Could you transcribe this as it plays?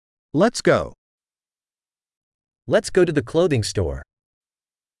Let's go. Let's go to the clothing store.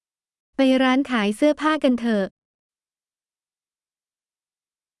 ไปร้านขายเสื้อผ้ากันเถอะ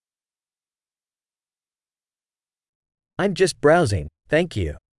I'm just browsing, thank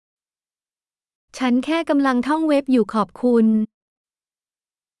you. ฉันแค่กำลังท่องเว็บอยู่ขอบคุณ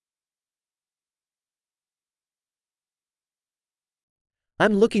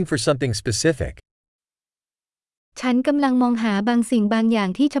I'm looking for something specific. ฉันกำลังมองหาบางสิ่งบางอย่าง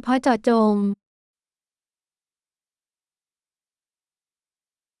ที่เฉพาะเจาะจง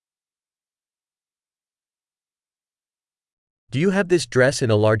Do you have this dress in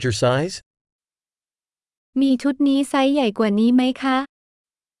a larger size? มีชุดนี้ไซส์ใหญ่กว่านี้ไหมคะ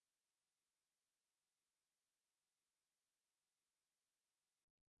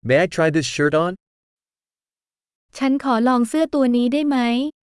May I try this shirt on? ฉันขอลองเสื้อตัวนี้ได้ไหม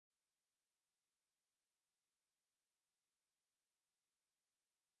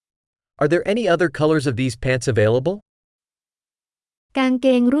Are there any other colors of these pants available? กางเก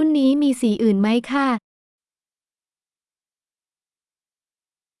งรุ่นนี้มีสีอื่นไหมคะ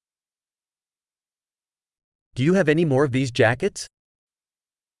Do you have any more of these jackets?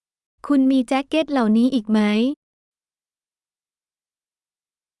 คุณมีแจ็คเก็ตเหล่านี้อีกไหม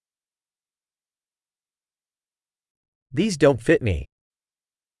These don't fit me.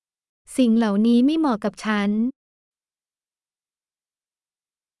 สิ่งเหล่านี้ไม่เหมาะกับฉัน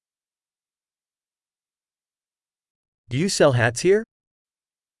Do you sell hats here?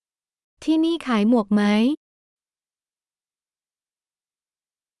 ที่นี่ขายหมวกไหม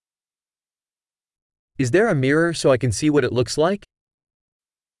Is there a mirror so I can see what it looks like?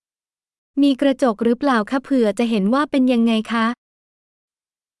 มีกระจกหรือเปล่าคะเผื่อจะเห็นว่าเป็นยังไงคะ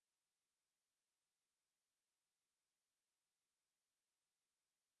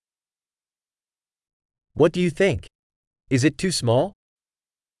What do you think? Is it too small?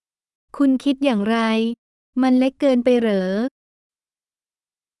 คุณคิดอย่างไร มันเล็กเกินไปเหรอ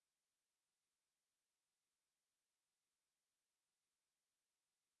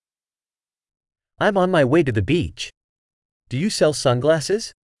I'm on my way to the beach. Do you sell sunglasses?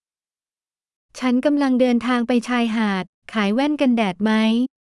 ฉันกำลังเดินทางไปชายหาด ขายแว่นกันแดดไหม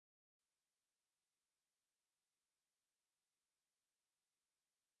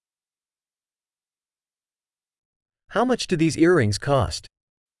How much do these earrings cost?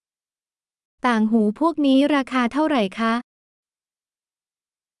 ต่างหูพวกนี้ราคาเท่าไหร่คะ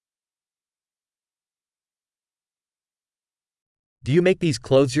Do you make these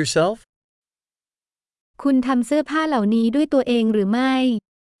clothes yourself? คุณทำเสื้อผ้าเหล่านี้ด้วยตัวเองหรือไม่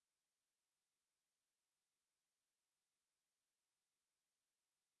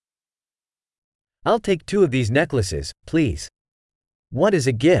I'll take 2 of these necklaces, please. What is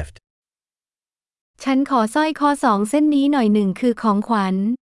a gift? ฉันขอสร้อยคอ2เส้นนี้หน่อยหนึ่งคือของขวัญ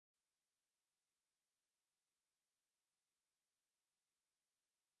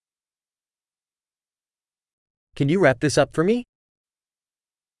Can you wrap this up for me?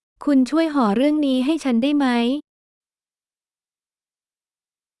 คุณช่วยห่อเรื่องนี้ให้ฉันได้ไหม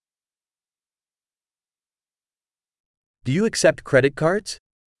Do you accept credit cards?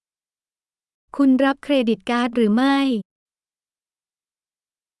 คุณรับเครดิตการ์ดหรือไม่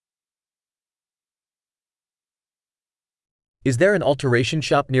Is there an alteration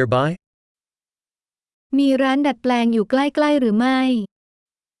shop nearby? มีร้านดัดแปลงอยู่ใกล้ๆหรือไม่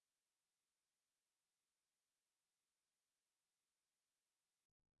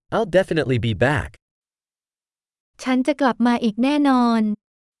I'll definitely be back. ฉันจะกลับมาอีกแน่นอน